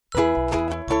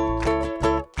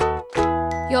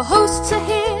Your hosts are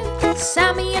here,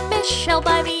 Sammy and Michelle.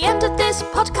 By the end of this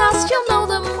podcast, you'll know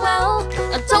them well.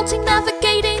 Adulting,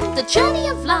 navigating the journey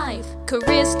of life.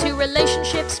 Careers to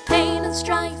relationships, pain and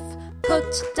strife. Put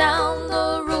down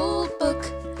the rule book,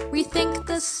 rethink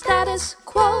the status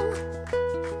quo.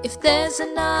 If there's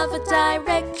another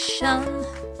direction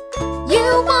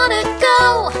you wanna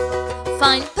go,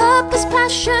 find purpose,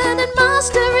 passion and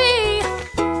mastery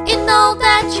in all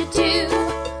that you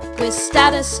do with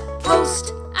Status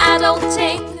Post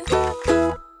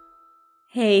Adulting.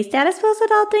 Hey, Status Post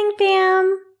Adulting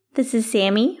fam! This is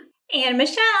Sammy. And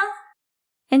Michelle.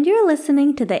 And you're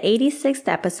listening to the 86th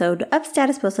episode of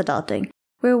Status Post Adulting,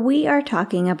 where we are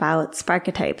talking about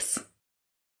Sparketypes.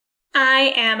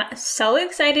 I am so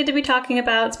excited to be talking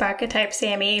about Sparketypes,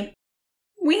 Sammy.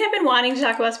 We have been wanting to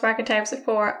talk about Sparketypes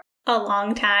for a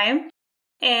long time,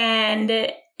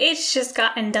 and it's just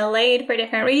gotten delayed for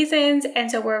different reasons,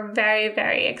 and so we're very,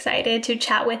 very excited to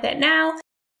chat with it now.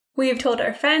 We've told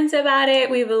our friends about it.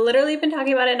 We've literally been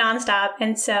talking about it nonstop,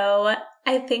 and so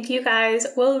I think you guys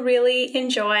will really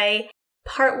enjoy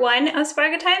part 1 of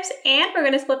Sparketypes, and we're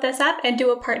going to split this up and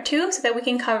do a part 2 so that we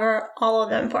can cover all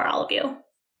of them for all of you.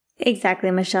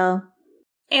 Exactly, Michelle.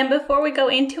 And before we go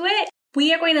into it,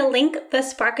 we are going to link the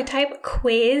Sparketype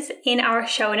quiz in our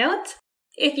show notes.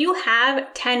 If you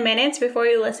have 10 minutes before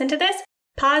you listen to this,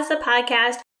 pause the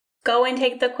podcast, go and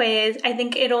take the quiz. I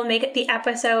think it'll make the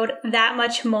episode that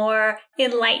much more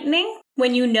enlightening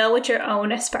when you know what your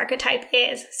own Sparketype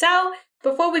is. So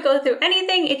before we go through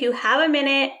anything, if you have a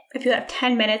minute, if you have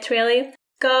 10 minutes really,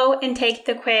 go and take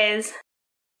the quiz.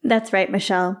 That's right,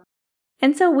 Michelle.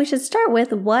 And so we should start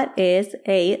with, what is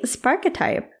a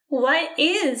Sparketype? What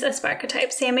is a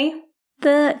Sparketype, Sammy?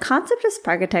 The concept of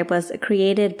Sparketype was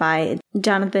created by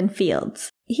Jonathan Fields.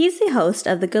 He's the host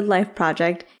of the Good Life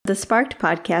Project, the Sparked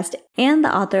podcast, and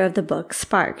the author of the book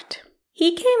Sparked.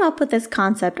 He came up with this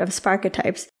concept of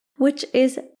Sparketypes, which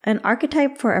is an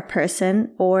archetype for a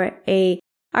person or a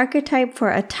archetype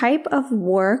for a type of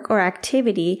work or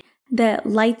activity that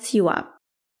lights you up.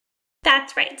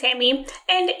 That's right, Sammy.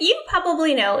 And you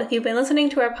probably know, if you've been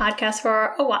listening to our podcast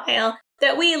for a while,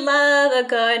 that we love a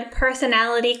good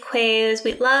personality quiz.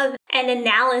 We love an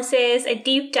analysis, a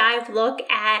deep dive look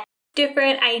at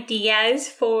different ideas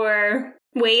for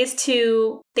ways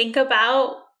to think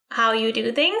about how you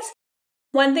do things.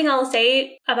 One thing I'll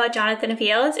say about Jonathan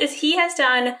Fields is he has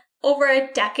done over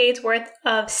a decade's worth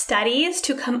of studies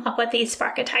to come up with these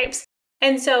Sparketypes.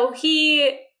 And so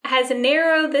he has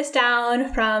narrowed this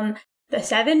down from the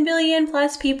 7 billion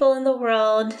plus people in the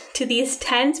world to these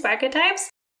 10 Sparketypes.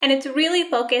 And it's really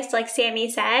focused, like Sammy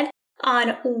said, on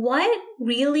what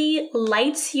really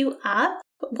lights you up,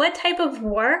 what type of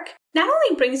work not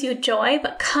only brings you joy,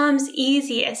 but comes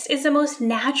easiest, is the most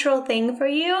natural thing for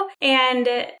you. And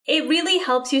it really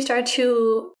helps you start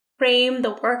to frame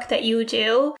the work that you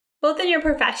do, both in your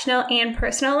professional and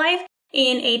personal life,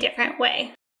 in a different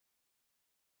way.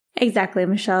 Exactly,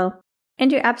 Michelle.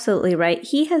 And you're absolutely right.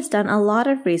 He has done a lot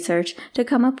of research to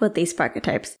come up with these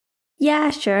Sparketypes.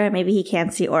 Yeah, sure, maybe he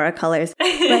can't see aura colors,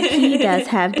 but he does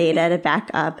have data to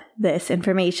back up this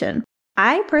information.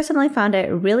 I personally found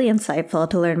it really insightful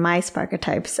to learn my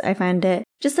Sparketypes. I find it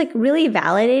just really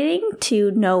validating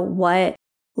to know what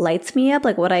lights me up,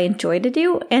 what I enjoy to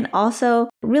do, and also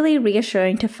really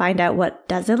reassuring to find out what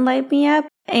doesn't light me up,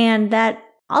 and that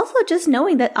also just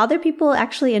knowing that other people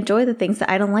actually enjoy the things that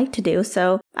I don't like to do,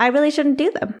 so I really shouldn't do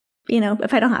them,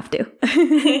 if I don't have to.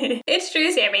 It's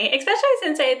true, Sammy, especially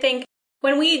since I think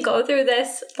when we go through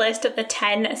this list of the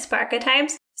 10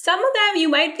 Sparketypes, some of them you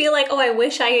might feel like, oh, I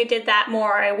wish I did that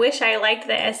more. I wish I liked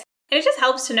this. And it just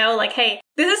helps to know, hey,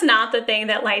 this is not the thing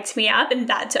that lights me up, and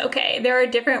that's okay. There are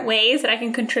different ways that I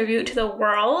can contribute to the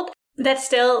world that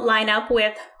still line up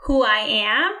with who I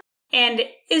am and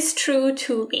is true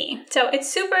to me. So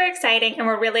it's super exciting, and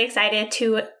we're really excited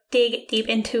to dig deep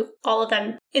into all of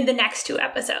them in the next 2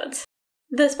 episodes.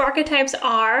 The Sparketypes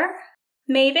are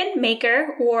Maven,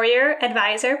 Maker, Warrior,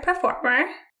 Advisor, Performer,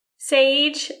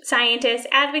 Sage, Scientist,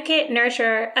 Advocate,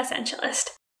 Nurturer,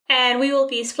 Essentialist. And we will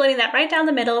be splitting that right down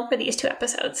the middle for these 2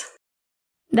 episodes.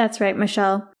 That's right,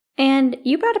 Michelle. And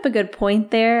you brought up a good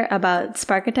point there about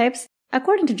Sparketypes.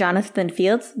 According to Jonathan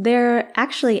Fields, they're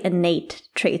actually innate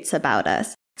traits about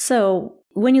us. So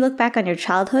when you look back on your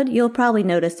childhood, you'll probably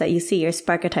notice that you see your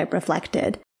Sparketype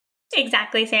reflected.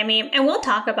 Exactly, Sammy. And we'll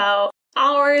talk about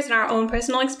ours and our own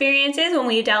personal experiences when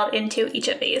we delve into each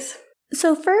of these.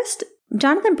 So first,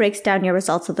 Jonathan breaks down your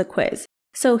results of the quiz.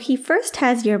 So he first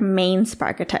has your main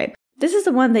Sparketype. This is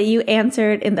the one that you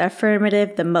answered in the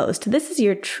affirmative the most. This is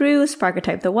your true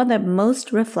Sparketype, the one that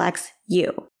most reflects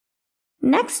you.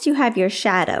 Next, you have your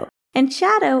shadow. And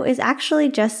shadow is actually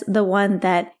just the one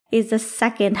that is the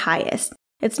second highest.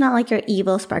 It's not like your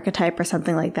evil Sparketype or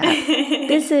something like that.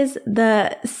 This is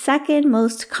the second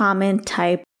most common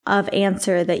type of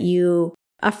answer that you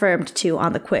affirmed to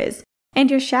on the quiz. And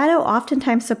your shadow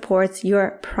oftentimes supports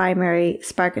your primary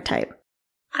Sparketype.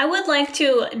 I would like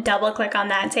to double click on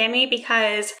that, Sammy,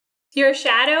 because your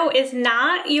shadow is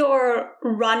not your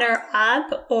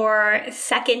runner-up or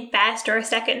second best or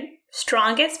second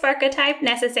strongest Sparketype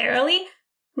necessarily.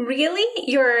 Really,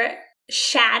 your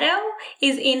shadow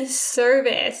is in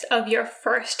service of your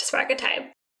first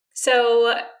Sparketype.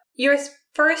 So your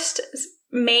first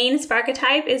main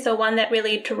Sparketype is the one that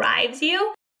really drives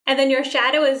you. And then your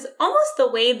shadow is almost the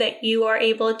way that you are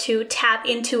able to tap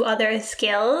into other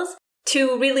skills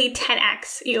to really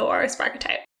 10x your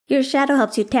Sparketype. Your shadow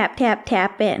helps you tap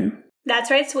in.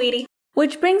 That's right, sweetie.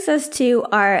 Which brings us to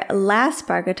our last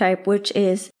Sparketype, which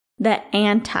is the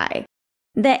anti.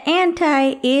 The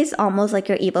anti is almost like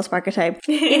your evil Sparketype.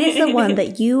 It is the one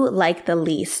that you like the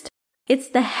least. It's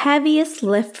the heaviest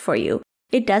lift for you.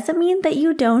 It doesn't mean that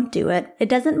you don't do it. It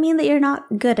doesn't mean that you're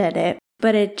not good at it.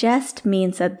 But it just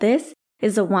means that this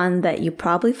is the one that you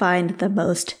probably find the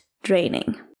most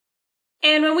draining.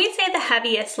 And when we say the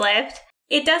heaviest lift,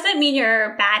 it doesn't mean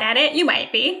you're bad at it. You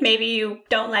might be. Maybe you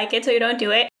don't like it, so you don't do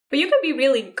it. But you could be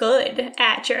really good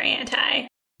at your anti.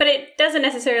 But it doesn't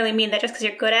necessarily mean that just because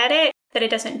you're good at it, that it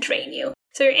doesn't drain you.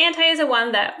 So your anti is the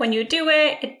one that when you do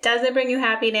it, it doesn't bring you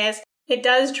happiness. It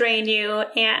does drain you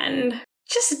and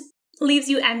just leaves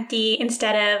you empty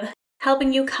instead of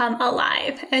helping you come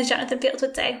alive, as Jonathan Fields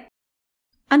would say.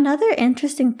 Another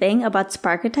interesting thing about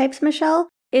Sparketypes, Michelle,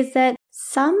 is that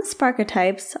some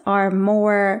Sparketypes are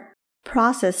more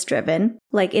process-driven,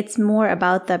 like it's more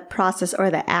about the process or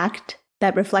the act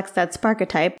that reflects that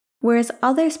Sparketype, whereas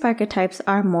other Sparketypes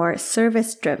are more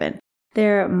service-driven.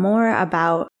 They're more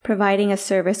about providing a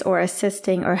service or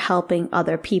assisting or helping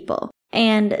other people.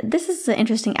 And this is an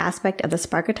interesting aspect of the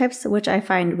Sparketypes, which I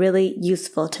find really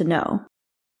useful to know.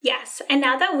 Yes, and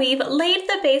now that we've laid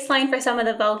the baseline for some of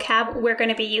the vocab we're going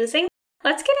to be using,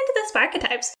 let's get into the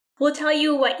Sparketypes. We'll tell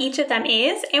you what each of them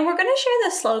is, and we're going to share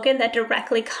the slogan that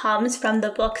directly comes from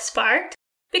the book Sparked,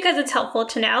 because it's helpful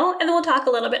to know, and then we'll talk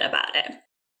a little bit about it.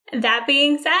 That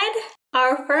being said,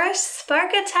 our first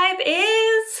Sparketype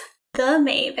is the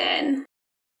Maven.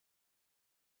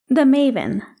 The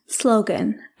Maven.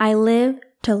 Slogan: I live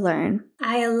to learn.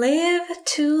 I live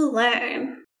to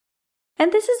learn.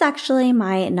 And this is actually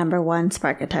my number one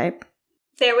Sparketype.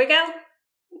 There we go.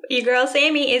 Your girl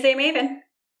Sammy is a Maven.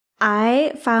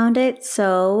 I found it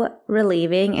so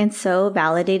relieving and so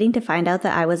validating to find out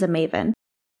that I was a Maven.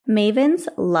 Mavens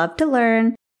love to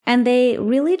learn, and they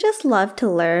really just love to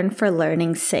learn for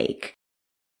learning's sake.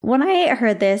 When I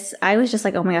heard this, I was just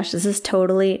like, oh my gosh, this is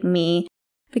totally me.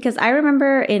 Because I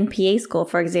remember in PA school,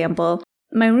 for example,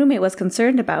 my roommate was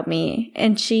concerned about me,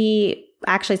 and she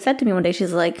actually said to me one day,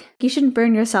 she's like, you shouldn't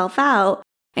burn yourself out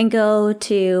and go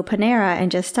to Panera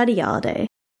and just study all day.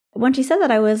 When she said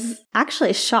that, I was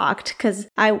actually shocked because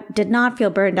I did not feel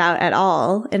burned out at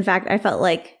all. In fact, I felt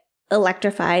like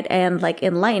electrified and like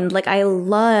enlightened. Like I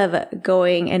love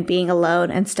going and being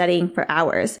alone and studying for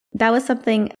hours. That was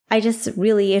something I just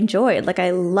really enjoyed. Like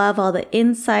I love all the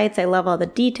insights. I love all the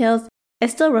details. I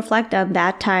still reflect on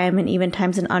that time and even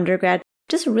times in undergrad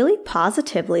just really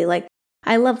positively. Like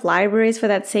I love libraries for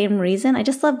that same reason. I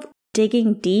just love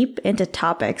digging deep into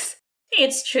topics.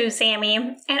 It's true, Sammy.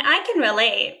 And I can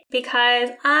relate because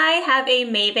I have a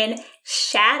Maven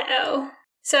shadow.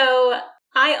 So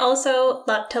I also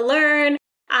love to learn.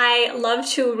 I love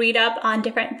to read up on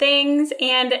different things.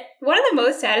 And one of the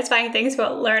most satisfying things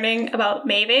about learning about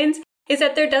Mavens is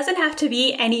that there doesn't have to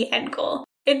be any end goal.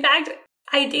 In fact,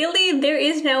 ideally, there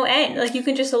is no end. Like you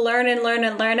can just learn and learn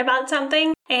and learn about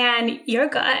something and you're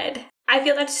good. I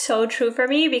feel that's so true for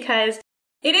me because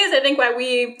it is, I think, why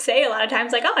we say a lot of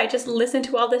times, like, oh, I just listen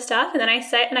to all this stuff and then I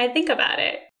sit and I think about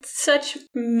it. Such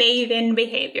Maven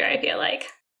behavior, I feel like.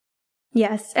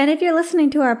 Yes, and if you're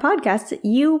listening to our podcast,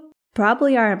 you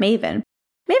probably are a Maven.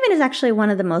 Maven is actually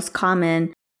one of the most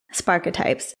common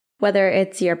Sparketypes. Whether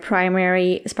it's your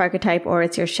primary Sparketype or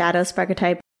it's your shadow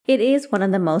Sparketype, it is one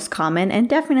of the most common. And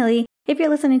definitely, if you're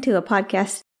listening to a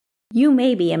podcast, you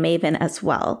may be a Maven as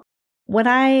well. When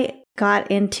I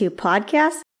got into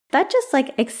podcasts, that just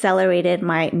like accelerated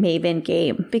my Maven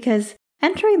game because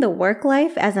entering the work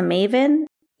life as a Maven,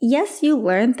 yes, you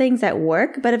learn things at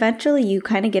work, but eventually you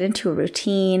kind of get into a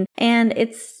routine and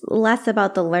it's less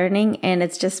about the learning and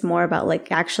it's just more about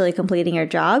like actually completing your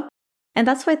job. And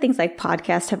that's why things like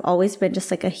podcasts have always been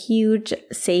just like a huge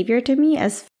savior to me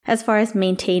as far as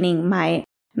maintaining my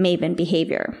Maven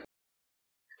behavior.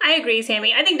 I agree,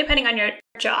 Sammy. I think depending on your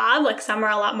job, like some are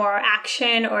a lot more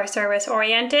action or service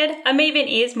oriented. A Maven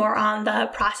is more on the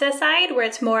process side, where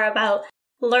it's more about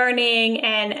learning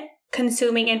and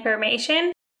consuming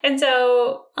information. And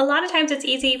so a lot of times it's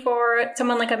easy for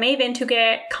someone like a Maven to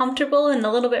get comfortable and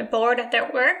a little bit bored at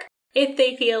their work if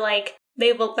they feel like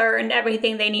they've learned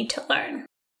everything they need to learn.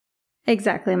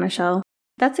 Exactly, Michelle.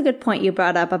 That's a good point you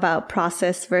brought up about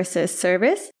process versus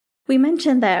service. We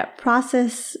mentioned that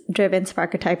process-driven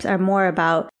Sparketypes are more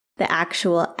about the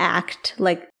actual act.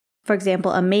 Like, for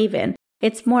example, a Maven,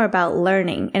 it's more about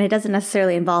learning, and it doesn't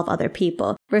necessarily involve other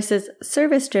people, versus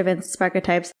service-driven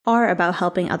Sparketypes are about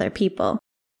helping other people.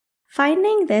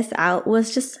 Finding this out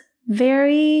was just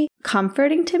very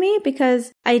comforting to me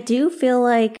because I do feel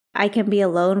like I can be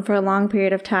alone for a long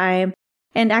period of time.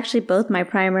 And actually, both my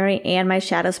primary and my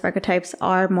shadow Sparketypes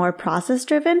are more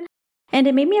process-driven. And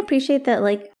it made me appreciate that,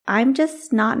 like, I'm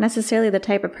just not necessarily the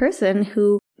type of person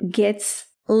who gets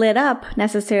lit up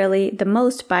necessarily the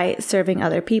most by serving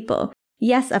other people.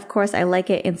 Yes, of course, I like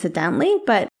it incidentally,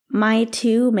 but my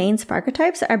two main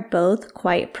Sparketypes are both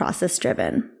quite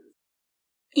process-driven.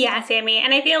 Yeah, Sammy.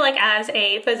 And I feel like as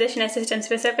a physician assistant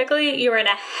specifically, you're in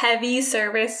a heavy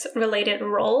service-related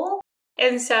role.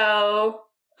 And so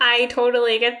I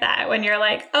totally get that when you're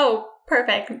like, oh,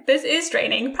 perfect. This is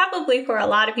draining, probably for a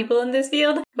lot of people in this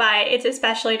field, but it's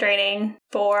especially draining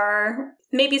for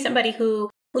maybe somebody who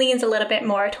leans a little bit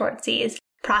more towards these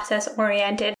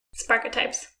process-oriented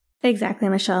Sparketypes. Exactly,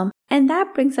 Michelle. And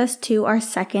that brings us to our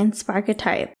second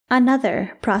Sparketype,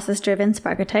 another process-driven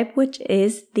Sparketype, which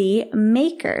is the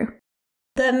maker.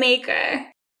 The maker.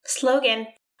 Slogan,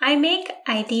 I make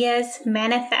ideas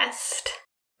manifest.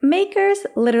 Makers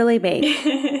literally make.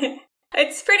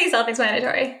 It's pretty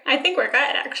self-explanatory. I think we're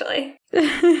good, actually.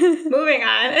 Moving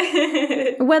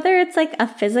on. Whether it's like a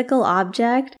physical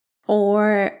object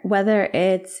or whether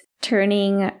it's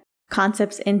turning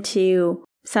concepts into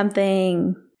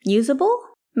something usable,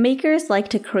 makers like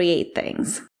to create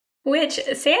things. Which,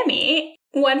 Sammy,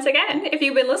 once again, if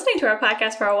you've been listening to our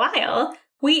podcast for a while,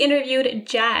 we interviewed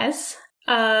Jess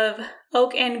of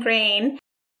Oak and Grain,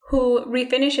 who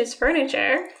refinishes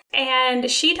furniture, and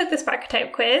she took the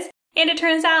Sparketype quiz, and it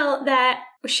turns out that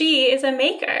she is a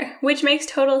maker, which makes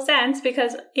total sense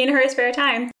because in her spare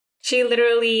time, she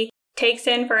literally takes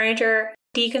in furniture,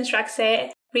 deconstructs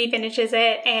it, refinishes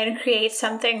it, and creates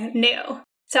something new.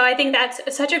 So I think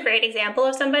that's such a great example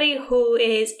of somebody who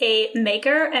is a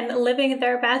maker and living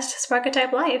their best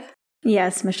Sparketype life.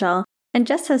 Yes, Michelle. And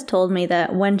Jess has told me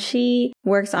that when she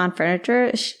works on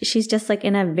furniture, she's just like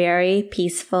in a very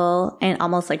peaceful and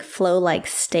almost like flow-like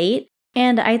state.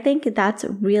 And I think that's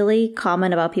really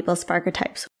common about people's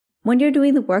Sparketypes. When you're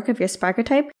doing the work of your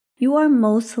Sparketype, you are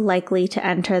most likely to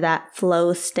enter that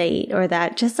flow state or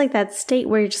that just like that state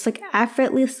where you're just like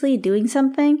effortlessly doing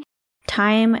something.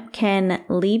 Time can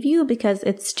leave you because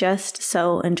it's just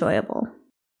so enjoyable.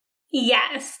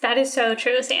 Yes, that is so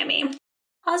true, Sammy.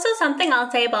 Also, something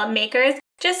I'll say about makers,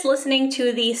 just listening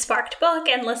to the Sparked book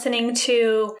and listening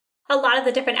to a lot of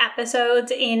the different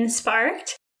episodes in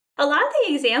Sparked, a lot of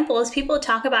the examples, people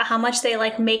talk about how much they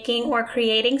like making or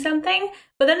creating something,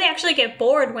 but then they actually get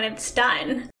bored when it's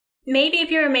done. Maybe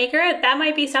if you're a maker, that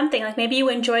might be something. Like maybe you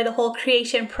enjoy the whole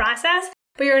creation process,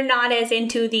 but you're not as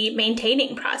into the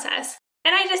maintaining process.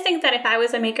 And I just think that if I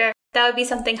was a maker, that would be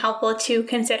something helpful to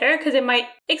consider because it might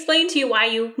explain to you why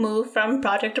you move from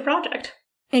project to project.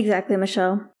 Exactly,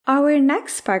 Michelle. Our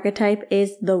next Sparketype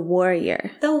is the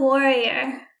warrior. The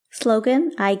warrior.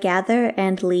 Slogan, I gather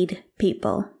and lead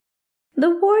people. The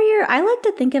warrior, I like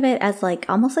to think of it as like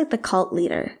almost like the cult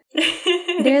leader.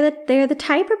 They're the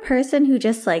type of person who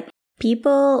just like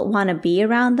people want to be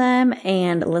around them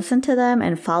and listen to them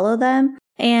and follow them.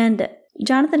 And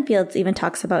Jonathan Fields even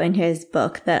talks about in his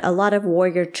book that a lot of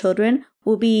warrior children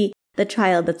will be the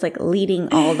child that's like leading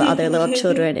all the other little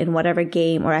children in whatever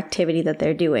game or activity that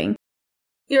they're doing.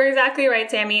 You're exactly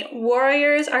right, Sammy.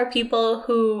 Warriors are people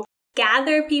who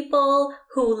gather people,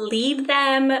 who lead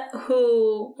them,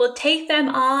 who will take them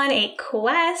on a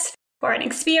quest or an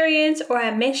experience or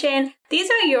a mission. These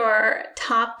are your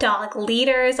top dog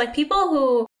leaders, like people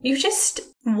who you just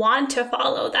want to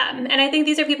follow them. And I think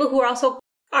these are people who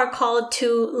are called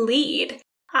to lead.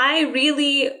 I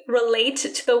really relate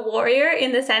to the warrior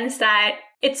in the sense that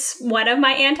it's one of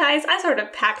my antis. I sort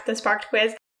of packed the Sparked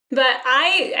quiz, but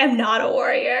I am not a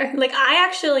warrior. Like I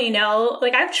actually know,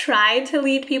 like I've tried to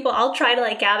lead people. I'll try to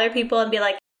like gather people and be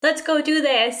like, let's go do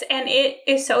this. And it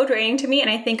is so draining to me. And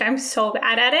I think I'm so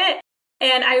bad at it.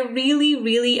 And I really,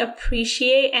 really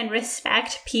appreciate and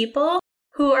respect people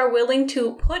who are willing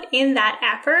to put in that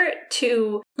effort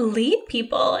to lead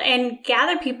people and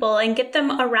gather people and get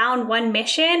them around one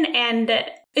mission. And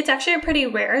it's actually a pretty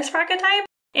rare Sparketype.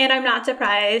 And I'm not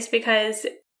surprised because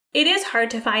it is hard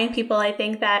to find people, I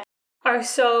think, that are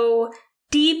so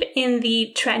deep in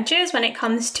the trenches when it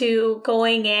comes to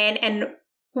going in and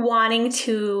wanting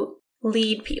to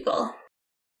lead people.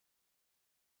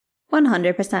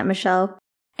 100%, Michelle.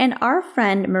 And our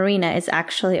friend Marina is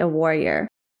actually a warrior.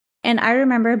 And I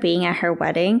remember being at her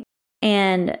wedding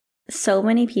and so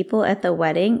many people at the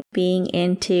wedding being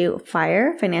into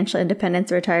FIRE, financial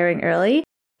independence, retiring early.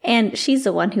 And she's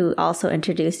the one who also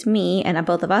introduced me and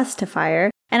both of us to FIRE.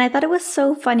 And I thought it was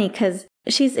so funny because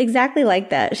she's exactly like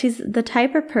that. She's the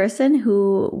type of person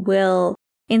who will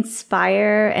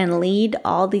inspire and lead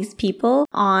all these people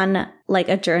on like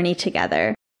a journey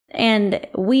together. And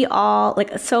we all,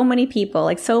 like so many people,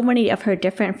 like so many of her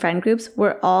different friend groups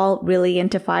were all really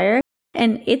into FIRE.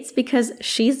 And it's because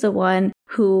she's the one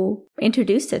who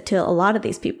introduced it to a lot of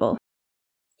these people.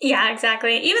 Yeah,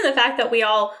 exactly. Even the fact that we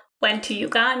all went to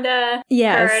Uganda.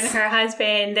 Yes. Her and her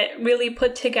husband really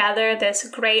put together this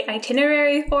great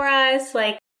itinerary for us.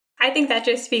 Like, I think that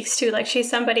just speaks to, like, she's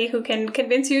somebody who can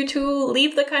convince you to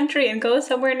leave the country and go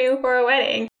somewhere new for a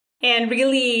wedding. And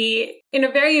really, in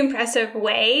a very impressive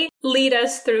way, lead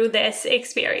us through this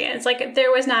experience. Like,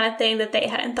 there was not a thing that they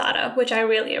hadn't thought of, which I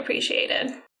really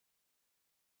appreciated.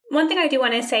 One thing I do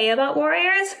want to say about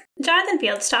warriors, Jonathan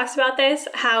Fields talks about this,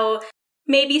 how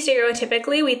maybe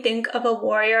stereotypically we think of a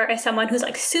warrior as someone who's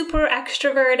like super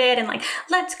extroverted and like,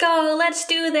 let's go, let's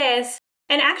do this.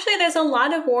 And actually there's a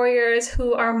lot of warriors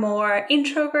who are more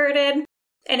introverted.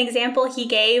 An example he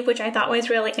gave, which I thought was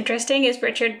really interesting, is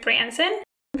Richard Branson.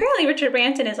 Apparently Richard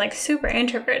Branson is like super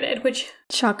introverted, which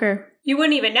shocker. You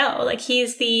wouldn't even know. Like,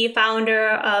 he's the founder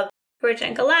of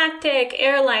Virgin Galactic,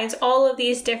 Airlines, all of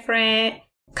these different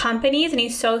companies, and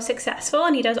he's so successful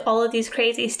and he does all of these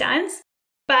crazy stunts.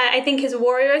 But I think his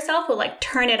warrior self will like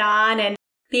turn it on and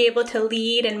be able to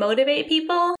lead and motivate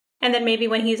people. And then maybe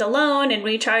when he's alone and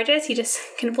recharges, he just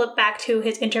can flip back to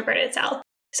his introverted self.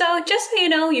 So just so you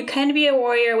know, you can be a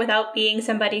warrior without being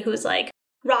somebody who's like,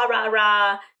 rah, rah,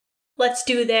 rah, let's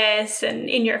do this, and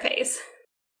in your face.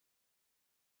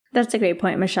 That's a great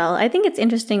point, Michelle. I think it's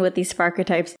interesting with these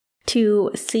Sparketypes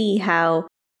to see how,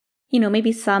 you know,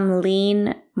 maybe some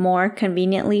lean more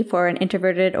conveniently for an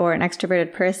introverted or an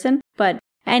extroverted person, but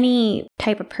any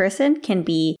type of person can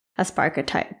be a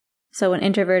Sparketype. So an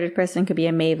introverted person could be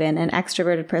a maven, an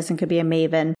extroverted person could be a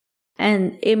maven,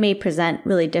 and it may present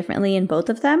really differently in both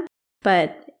of them,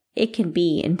 but it can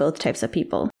be in both types of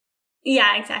people.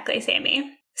 Yeah, exactly,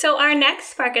 Sammy. So our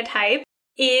next Sparketype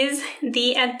is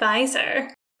the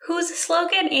advisor, whose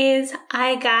slogan is,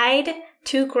 I guide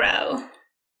to grow.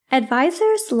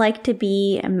 Advisors like to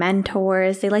be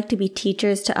mentors. They like to be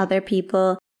teachers to other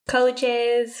people.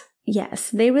 Coaches. Yes,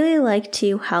 they really like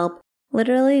to help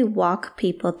literally walk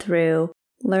people through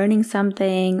learning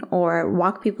something or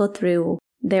walk people through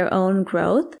their own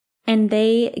growth. And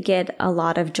they get a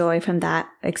lot of joy from that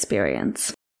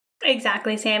experience.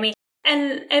 Exactly, Sammy.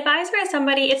 And advisor is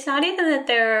somebody, it's not even that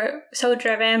they're so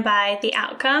driven by the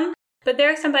outcome, but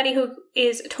they're somebody who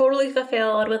is totally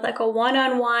fulfilled with like a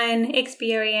one-on-one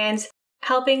experience,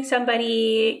 helping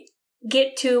somebody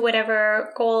get to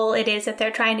whatever goal it is that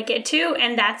they're trying to get to.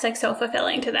 And that's like so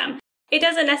fulfilling to them. It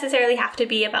doesn't necessarily have to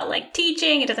be about like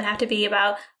teaching. It doesn't have to be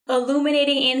about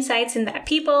illuminating insights in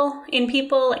people,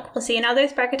 like we'll see in other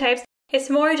Sparketypes. It's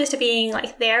more just being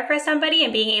like there for somebody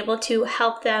and being able to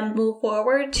help them move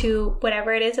forward to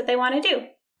whatever it is that they want to do.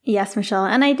 Yes, Michelle.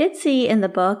 And I did see in the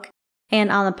book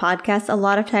and on the podcast, a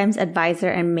lot of times advisor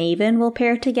and maven will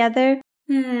pair together.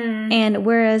 And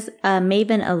whereas a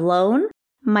maven alone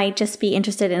might just be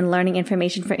interested in learning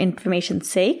information for information's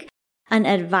sake, an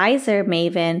advisor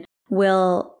maven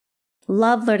will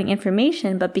love learning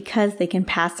information, but because they can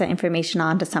pass that information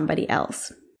on to somebody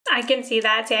else. I can see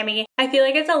that, Sammy. I feel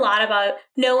like it's a lot about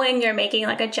knowing you're making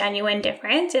like a genuine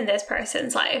difference in this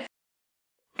person's life.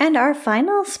 And our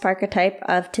final Sparketype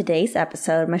of today's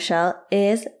episode, Michelle,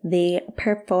 is the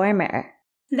performer.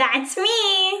 That's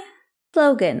me!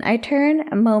 Slogan, I turn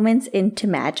moments into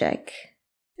magic.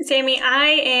 Sammy, I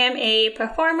am a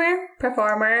performer.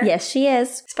 Yes, she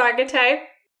is. Sparketype,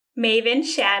 Maven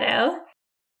Shadow.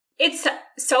 It's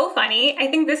so funny. I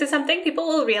think this is something people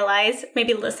will realize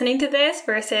maybe listening to this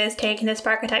versus taking the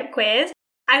Sparketype quiz.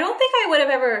 I don't think I would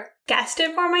have ever guessed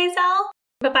it for myself,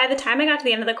 but by the time I got to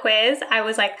the end of the quiz, I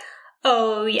was like,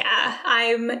 oh yeah,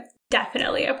 I'm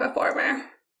definitely a performer.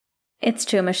 It's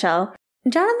true, Michelle.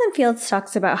 Jonathan Fields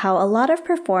talks about how a lot of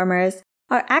performers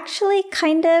are actually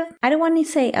kind of, I don't want to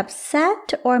say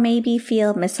upset or maybe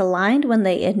feel misaligned when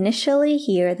they initially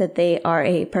hear that they are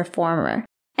a performer.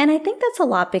 And I think that's a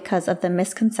lot because of the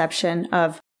misconception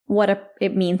of what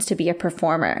it means to be a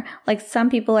performer. Like some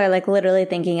people are like literally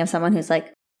thinking of someone who's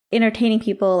like entertaining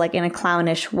people like in a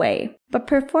clownish way. But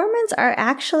performers are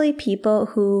actually people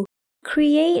who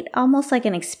create almost like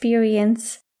an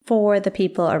experience for the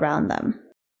people around them.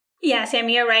 Yeah,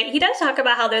 Sammy, you're right. He does talk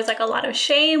about how there's like a lot of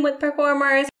shame with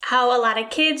performers, how a lot of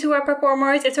kids who are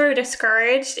performers, it's sort of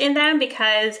discouraged in them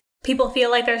because people feel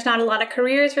like there's not a lot of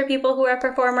careers for people who are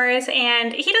performers.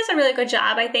 And he does a really good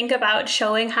job, I think, about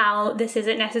showing how this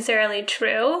isn't necessarily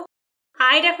true.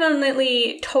 I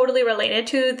definitely totally related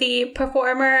to the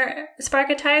performer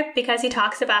archetype because he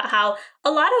talks about how a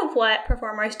lot of what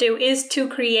performers do is to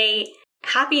create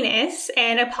happiness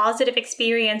and a positive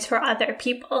experience for other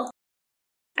people.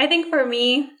 I think for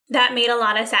me, that made a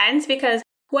lot of sense because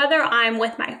whether I'm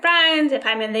with my friends, if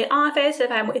I'm in the office, if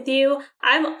I'm with you,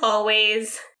 I'm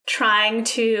always trying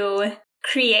to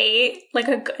create like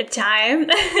a good time,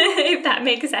 if that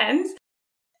makes sense.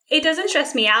 It doesn't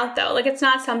stress me out though. Like it's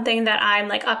not something that I'm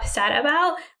like upset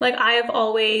about. Like I've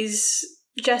always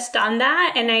just done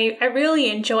that and I really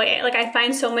enjoy it. Like I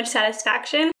find so much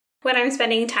satisfaction when I'm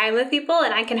spending time with people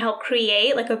and I can help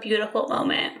create like a beautiful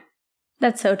moment.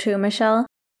 That's so true, Michelle.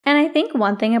 And I think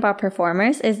one thing about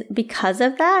performers is because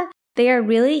of that, they are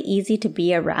really easy to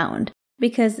be around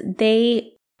because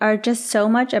they are just so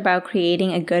much about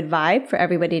creating a good vibe for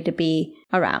everybody to be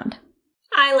around.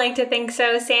 I like to think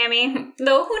so, Sammy.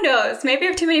 Though who knows, maybe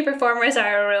if too many performers are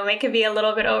in a room, it can be a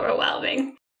little bit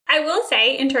overwhelming. I will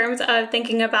say, in terms of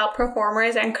thinking about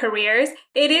performers and careers,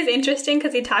 it is interesting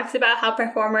because he talks about how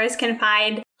performers can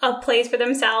find a place for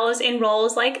themselves in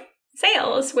roles like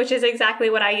sales, which is exactly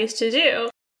what I used to do.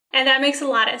 And that makes a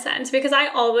lot of sense because I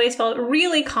always felt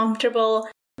really comfortable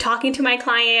talking to my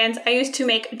clients. I used to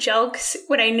make jokes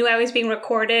when I knew I was being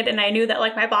recorded and I knew that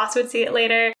like my boss would see it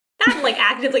later. Not like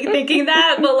actively thinking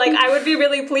that, but like I would be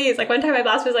really pleased. Like one time my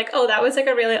boss was like, "Oh, that was like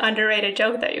a really underrated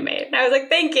joke that you made." And I was like,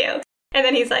 "Thank you." And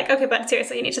then he's like, "Okay, but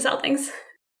seriously, you need to sell things."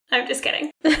 I'm just kidding.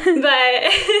 But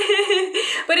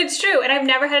it's true. And I've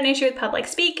never had an issue with public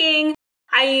speaking.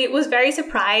 I was very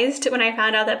surprised when I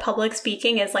found out that public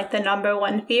speaking is like the number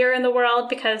one fear in the world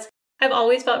because I've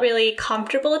always felt really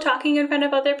comfortable talking in front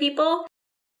of other people.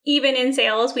 Even in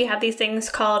sales, we have these things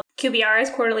called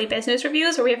QBRs, quarterly business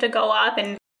reviews, where we have to go up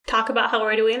and talk about how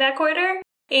we're doing that quarter.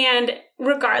 And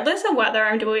regardless of whether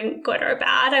I'm doing good or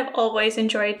bad, I've always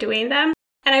enjoyed doing them.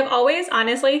 And I've always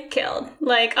honestly killed.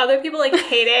 Like other people like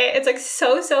hate it. It's like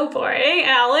so boring.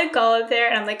 And I'll like go up there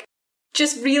and I'm like,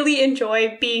 just really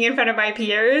enjoy being in front of my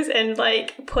peers and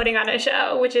like putting on a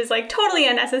show, which is like totally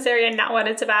unnecessary and not what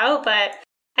it's about. But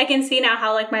I can see now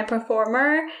how like my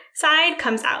performer side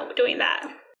comes out doing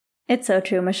that. It's so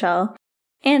true, Michelle.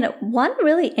 And one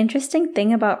really interesting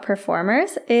thing about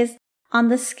performers is on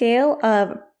the scale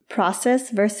of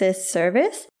process versus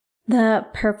service, the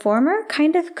performer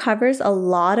kind of covers a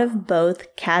lot of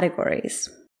both categories.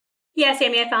 Yeah,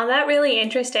 Sammy, I found that really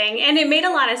interesting. And it made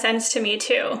a lot of sense to me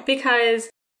too, because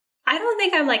I don't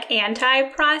think I'm like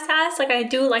anti-process. Like I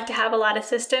do like to have a lot of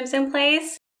systems in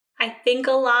place. I think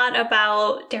a lot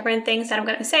about different things that I'm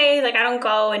going to say. Like I don't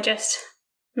go and just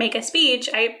make a speech.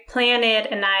 I plan it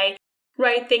and I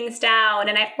write things down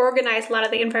and I organize a lot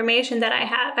of the information that I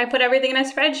have. I put everything in a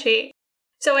spreadsheet.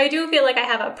 So I do feel like I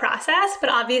have a process,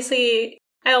 but obviously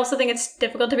I also think it's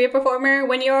difficult to be a performer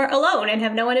when you're alone and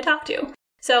have no one to talk to.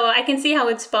 So I can see how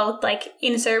it's both like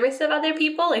in service of other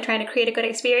people, like trying to create a good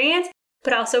experience,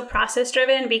 but also process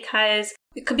driven because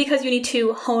you need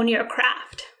to hone your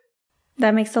craft.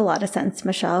 That makes a lot of sense,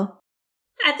 Michelle.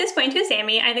 At this point too,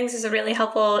 Sammy, I think this is a really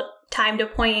helpful time to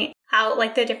point out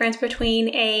like the difference between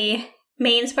a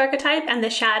main sparketype and the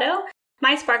shadow.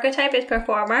 My sparketype is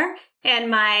performer and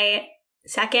my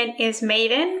second is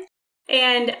maven.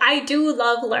 And I do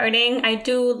love learning. I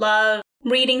do love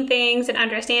reading things and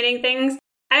understanding things.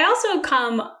 I also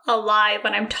come alive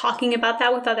when I'm talking about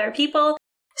that with other people.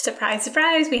 Surprise,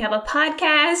 surprise, we have a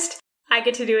podcast. I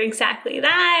get to do exactly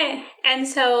that. And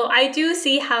so I do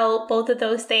see how both of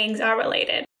those things are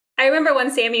related. I remember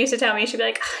when Sammy used to tell me, she'd be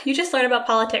like, you just learn about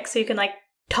politics so you can like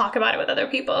talk about it with other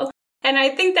people. And I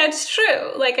think that's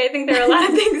true. Like, I think there are a lot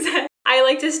of things that I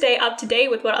like to stay up to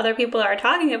date with what other people are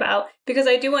talking about because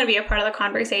I do want to be a part of the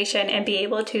conversation and be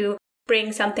able to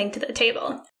bring something to the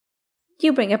table.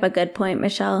 You bring up a good point,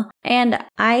 Michelle. And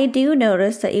I do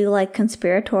notice that you like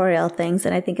conspiratorial things,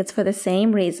 and I think it's for the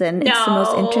same reason. It's the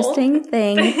most interesting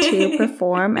thing to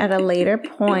perform at a later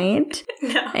point.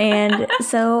 No. And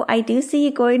so I do see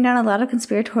you going down a lot of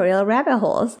conspiratorial rabbit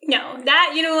holes. No,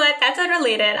 that, you know what, that's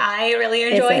unrelated. I really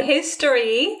enjoy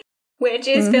history, which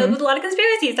is filled with a lot of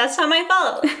conspiracies. That's not my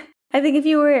fault. I think if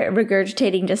you were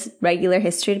regurgitating just regular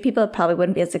history to people, it probably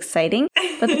wouldn't be as exciting.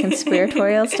 But the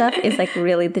conspiratorial stuff is like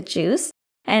really the juice.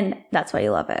 And that's why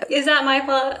you love it. Is that my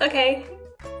fault? Okay.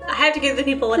 I have to give the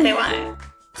people what they want.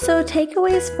 So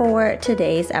takeaways for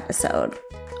today's episode.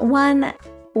 1,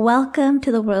 welcome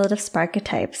to the world of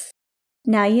Sparketypes.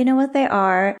 Now you know what they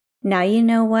are. Now you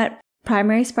know what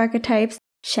primary Sparketypes,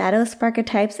 shadow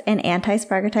Sparketypes, and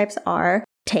anti-Sparketypes are.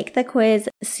 Take the quiz,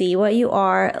 see what you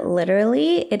are.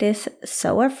 Literally, it is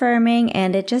so affirming,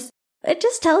 and it just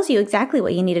tells you exactly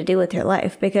what you need to do with your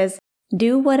life, because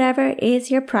do whatever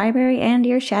is your primary and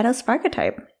your shadow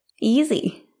Sparketype.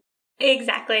 Easy.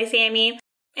 Exactly, Sammy.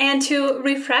 And to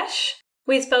refresh,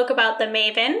 we spoke about the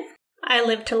Maven, I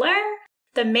live to learn,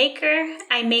 the Maker,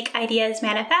 I make ideas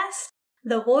manifest,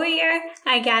 the Warrior,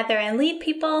 I gather and lead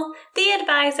people, the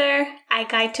Advisor, I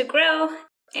guide to grow,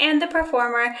 and the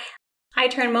Performer, I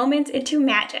turn moments into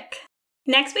magic.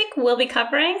 Next week, we'll be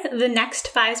covering the next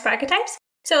 5 Sparketypes,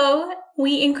 so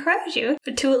we encourage you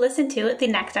to listen to the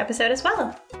next episode as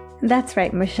well. That's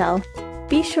right, Michelle.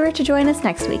 Be sure to join us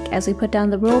next week as we put down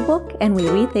the rulebook and we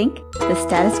rethink the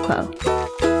status quo.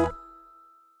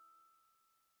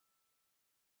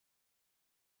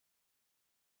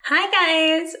 Hi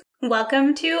guys!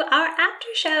 Welcome to our after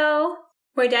show.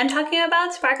 We're done talking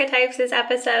about Sparketypes this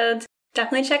episode.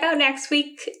 Definitely check out next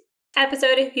week's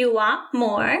episode if you want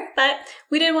more, but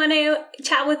we did want to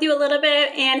chat with you a little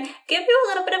bit and give you a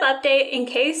little bit of update in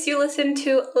case you listened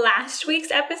to last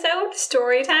week's episode,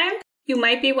 story time. You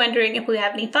might be wondering if we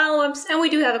have any follow-ups, and we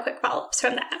do have a quick follow-ups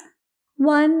from that.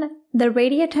 1, the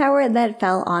radio tower that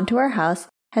fell onto our house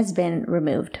has been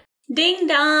removed. Ding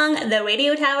dong, the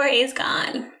radio tower is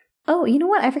gone. Oh, you know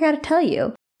what? I forgot to tell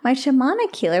you. My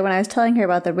shamanic healer, when I was telling her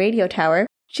about the radio tower,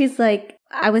 she's like,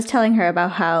 I was telling her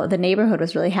about how the neighborhood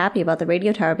was really happy about the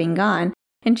radio tower being gone.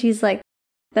 And she's like,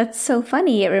 that's so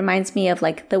funny. It reminds me of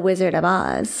like the Wizard of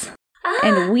Oz.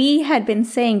 And we had been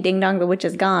saying Ding Dong, the witch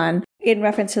is gone in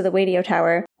reference to the radio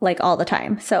tower like all the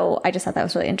time. So I just thought that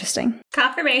was really interesting.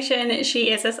 Confirmation, she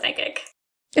is a psychic.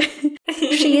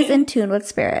 She is in tune with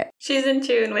spirit. She's in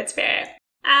tune with spirit.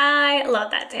 I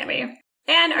love that, Tammy.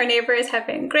 And our neighbors have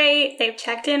been great. They've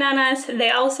checked in on us.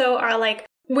 They also are like,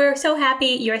 we're so happy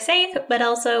you're safe, but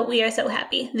also we are so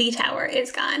happy the tower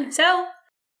is gone. So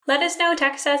let us know.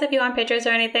 Text us if you want pictures or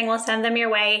anything. We'll send them your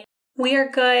way. We are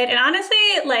good. And honestly,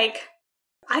 like,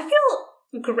 I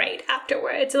feel great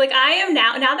afterwards. Like, I am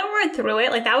now that we're through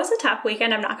it, like, that was a tough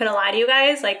weekend. I'm not going to lie to you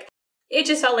guys. Like, it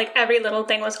just felt like every little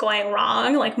thing was going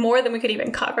wrong, like more than we could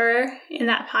even cover in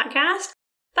that podcast.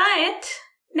 But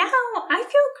now I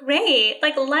feel great.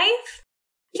 Like, life,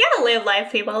 you gotta live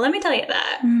life, people. Let me tell you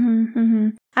that.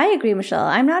 I agree, Michelle.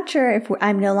 I'm not sure if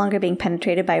I'm no longer being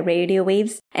penetrated by radio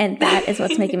waves, and that is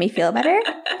what's making me feel better.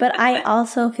 But I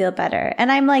also feel better. And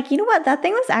I'm like, you know what? That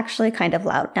thing was actually kind of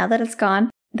loud. Now that it's gone,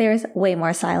 there's way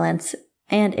more silence,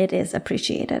 and it is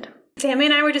appreciated. Sammy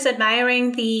and I were just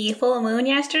admiring the full moon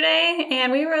yesterday,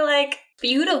 and we were like,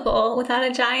 beautiful without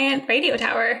a giant radio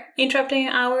tower interrupting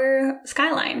our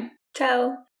skyline.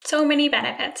 So many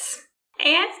benefits.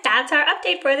 And that's our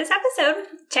update for this episode.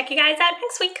 Check you guys out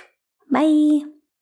next week. Bye.